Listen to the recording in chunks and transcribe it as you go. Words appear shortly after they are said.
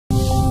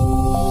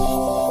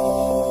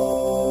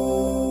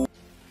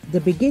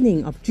the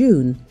beginning of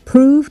June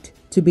proved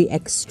to be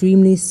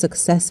extremely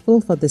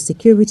successful for the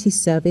security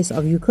service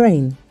of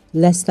Ukraine.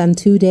 Less than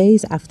 2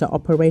 days after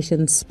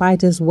Operation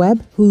Spider's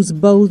Web, whose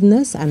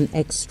boldness and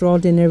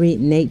extraordinary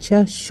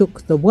nature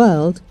shook the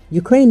world,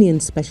 Ukrainian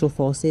special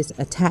forces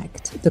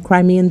attacked the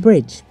Crimean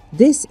Bridge.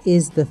 This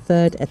is the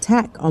third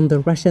attack on the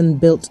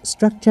Russian-built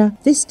structure,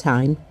 this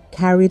time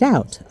carried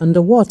out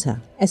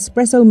underwater.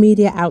 Espresso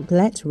media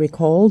outlet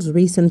recalls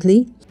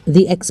recently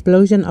the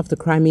explosion of the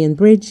Crimean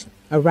Bridge,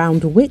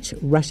 around which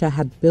Russia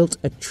had built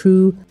a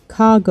true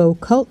cargo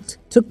cult,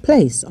 took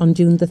place on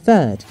June the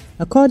 3rd.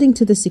 According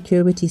to the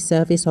Security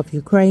Service of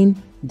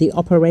Ukraine, the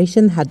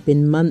operation had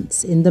been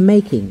months in the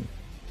making.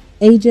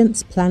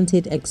 Agents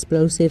planted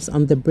explosives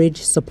on the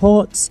bridge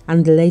supports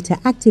and later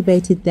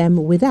activated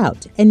them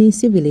without any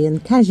civilian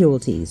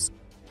casualties.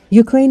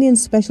 Ukrainian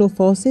special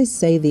forces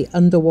say the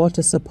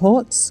underwater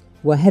supports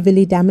were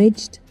heavily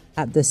damaged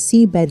at the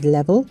seabed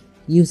level,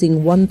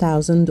 using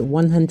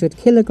 1,100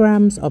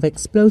 kilograms of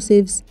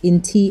explosives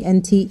in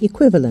TNT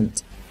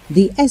equivalent.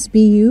 The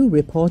SBU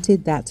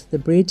reported that the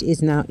bridge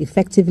is now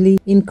effectively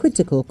in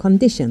critical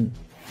condition.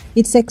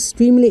 It's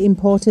extremely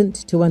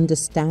important to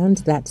understand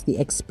that the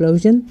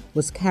explosion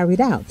was carried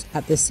out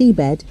at the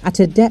seabed at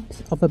a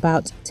depth of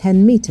about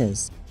 10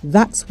 meters.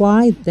 That's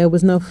why there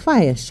was no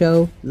fire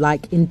show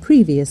like in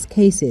previous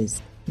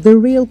cases. The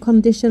real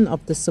condition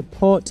of the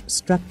support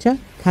structure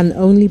can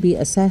only be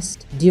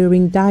assessed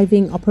during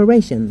diving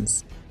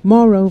operations.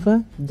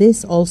 Moreover,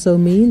 this also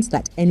means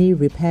that any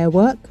repair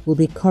work will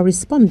be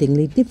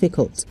correspondingly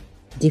difficult.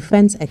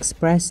 Defense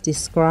Express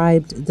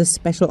described the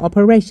special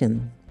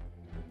operation.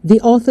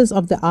 The authors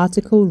of the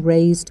article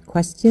raised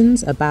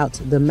questions about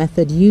the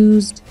method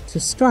used to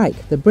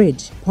strike the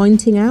bridge,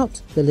 pointing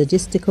out the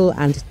logistical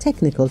and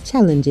technical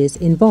challenges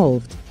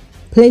involved.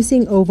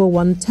 Placing over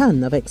 1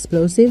 ton of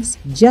explosives,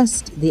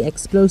 just the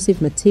explosive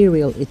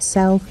material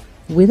itself,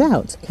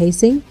 without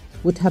casing,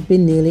 would have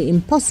been nearly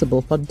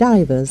impossible for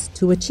divers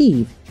to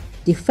achieve,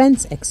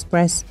 Defense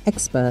Express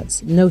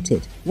experts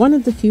noted. One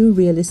of the few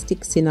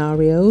realistic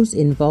scenarios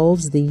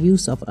involves the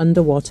use of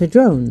underwater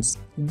drones.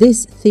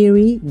 This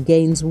theory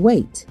gains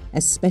weight,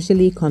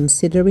 especially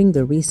considering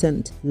the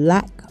recent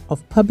lack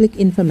of public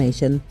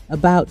information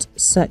about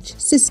such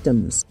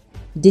systems,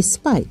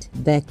 despite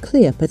their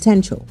clear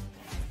potential.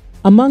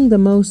 Among the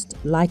most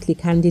likely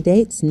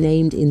candidates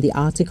named in the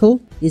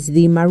article is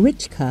the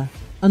Marichka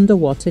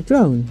underwater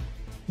drone.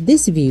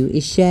 This view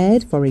is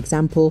shared, for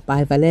example,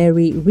 by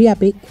Valery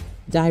Ryabik,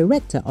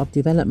 Director of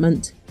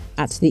Development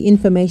at the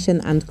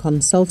information and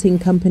consulting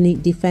company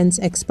Defense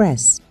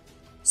Express.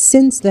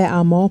 Since there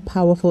are more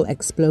powerful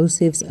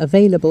explosives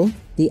available,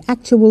 the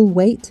actual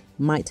weight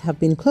might have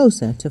been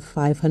closer to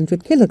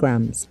 500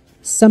 kilograms.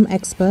 Some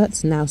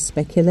experts now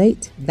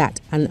speculate that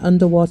an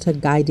underwater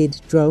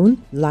guided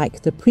drone,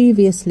 like the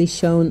previously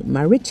shown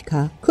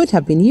Marichka, could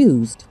have been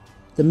used,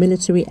 the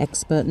military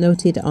expert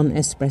noted on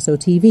Espresso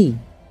TV.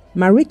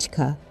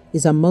 Marichka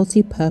is a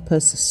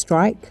multi-purpose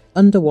strike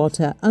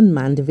underwater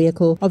unmanned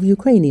vehicle of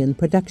Ukrainian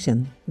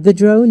production. The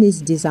drone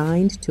is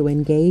designed to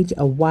engage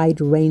a wide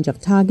range of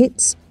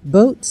targets: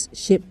 boats,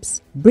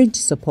 ships, bridge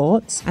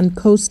supports, and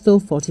coastal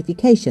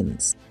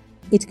fortifications.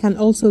 It can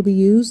also be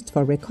used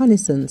for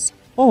reconnaissance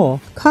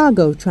or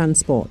cargo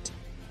transport.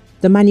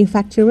 The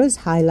manufacturers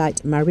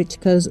highlight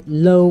Marichka's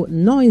low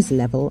noise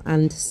level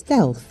and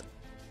stealth.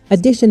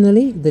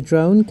 Additionally, the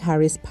drone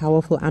carries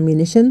powerful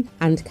ammunition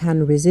and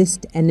can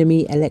resist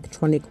enemy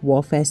electronic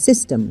warfare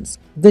systems.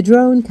 The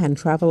drone can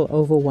travel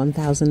over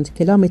 1,000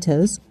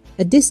 kilometers,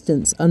 a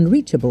distance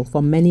unreachable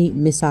for many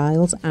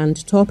missiles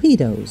and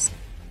torpedoes.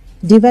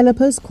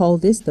 Developers call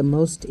this the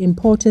most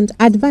important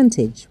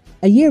advantage.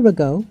 A year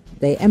ago,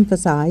 they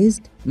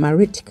emphasized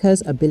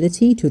Marichka's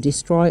ability to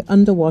destroy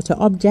underwater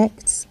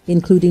objects,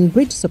 including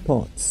bridge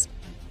supports.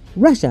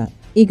 Russia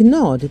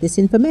ignored this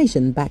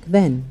information back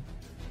then.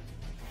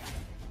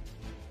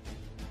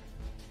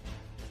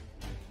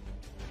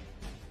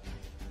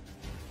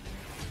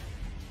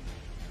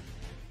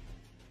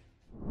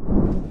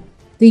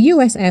 The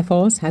U.S. Air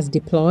Force has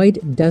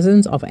deployed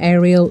dozens of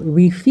aerial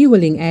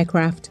refueling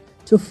aircraft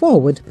to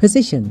forward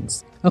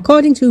positions.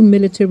 According to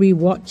Military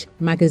Watch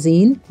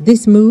magazine,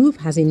 this move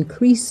has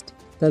increased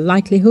the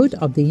likelihood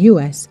of the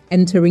U.S.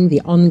 entering the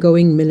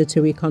ongoing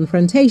military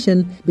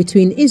confrontation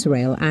between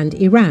Israel and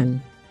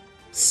Iran.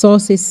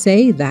 Sources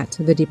say that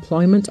the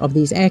deployment of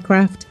these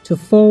aircraft to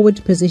forward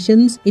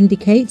positions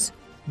indicates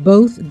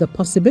both the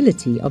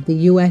possibility of the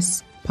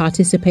U.S.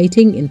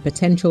 participating in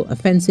potential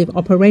offensive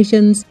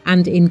operations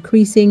and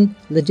increasing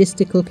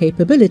logistical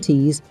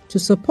capabilities to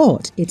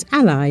support its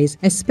allies,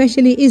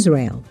 especially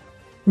Israel.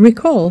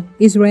 Recall,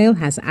 Israel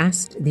has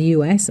asked the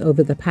US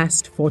over the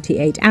past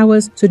 48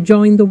 hours to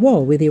join the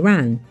war with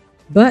Iran,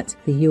 but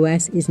the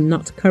US is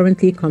not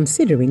currently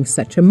considering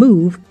such a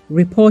move,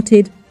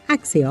 reported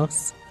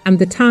Axios and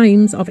the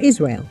Times of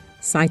Israel,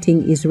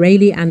 citing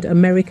Israeli and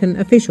American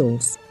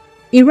officials.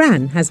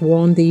 Iran has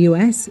warned the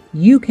US,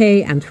 UK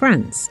and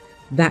France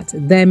that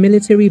their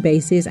military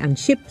bases and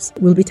ships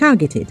will be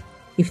targeted.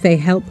 if they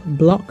help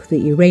block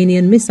the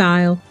Iranian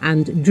missile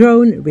and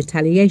drone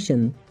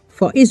retaliation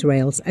for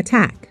Israel's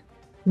attack.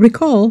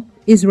 Recall,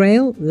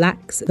 Israel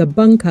lacks the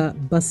bunker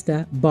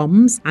buster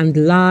bombs and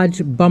large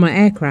bomber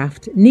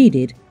aircraft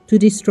needed to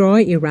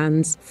destroy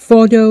Iran's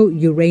Fordo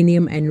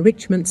uranium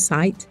enrichment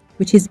site,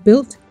 which is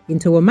built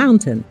into a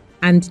mountain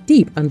and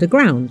deep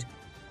underground.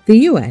 The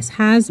US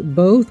has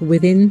both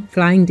within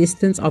flying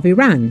distance of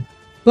Iran,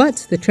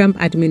 but the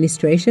Trump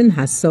administration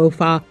has so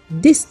far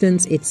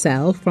distanced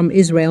itself from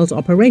Israel's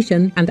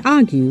operation and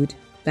argued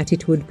that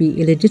it would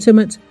be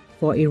illegitimate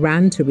for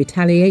Iran to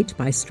retaliate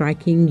by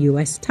striking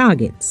US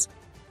targets.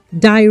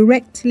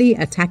 Directly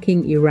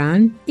attacking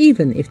Iran,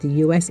 even if the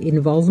US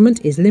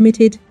involvement is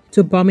limited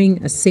to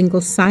bombing a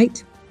single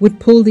site, would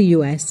pull the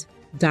US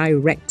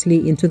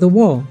directly into the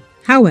war.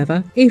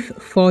 However, if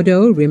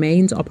Fordo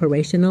remains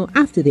operational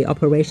after the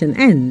operation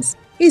ends,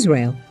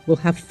 Israel will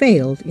have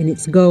failed in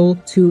its goal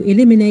to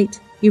eliminate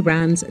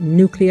Iran's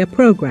nuclear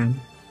program.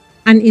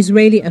 An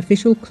Israeli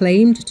official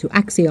claimed to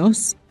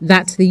Axios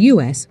that the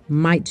US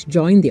might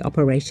join the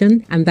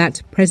operation and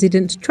that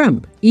President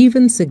Trump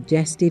even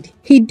suggested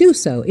he'd do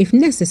so if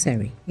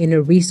necessary in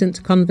a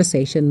recent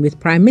conversation with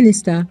Prime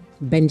Minister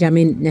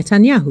Benjamin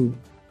Netanyahu.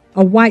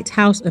 A White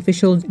House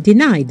official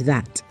denied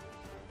that.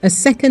 A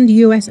second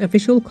US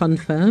official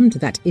confirmed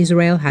that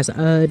Israel has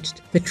urged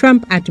the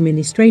Trump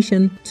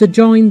administration to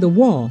join the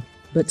war,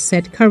 but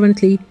said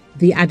currently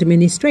the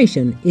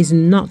administration is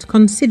not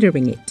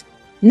considering it.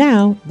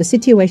 Now, the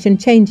situation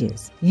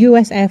changes.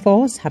 US Air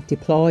Force have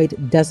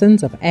deployed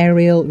dozens of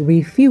aerial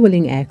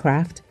refueling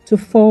aircraft to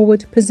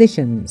forward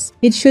positions.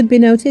 It should be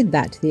noted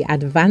that the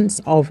advance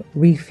of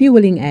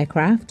refueling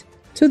aircraft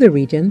to the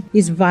region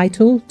is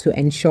vital to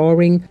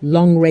ensuring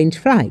long-range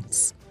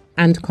flights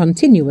and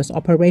continuous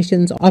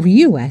operations of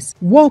US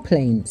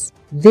warplanes.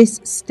 This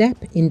step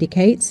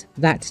indicates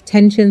that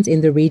tensions in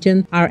the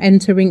region are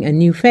entering a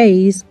new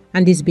phase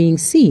and is being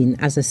seen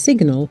as a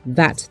signal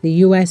that the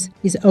US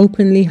is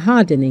openly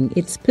hardening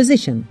its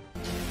position.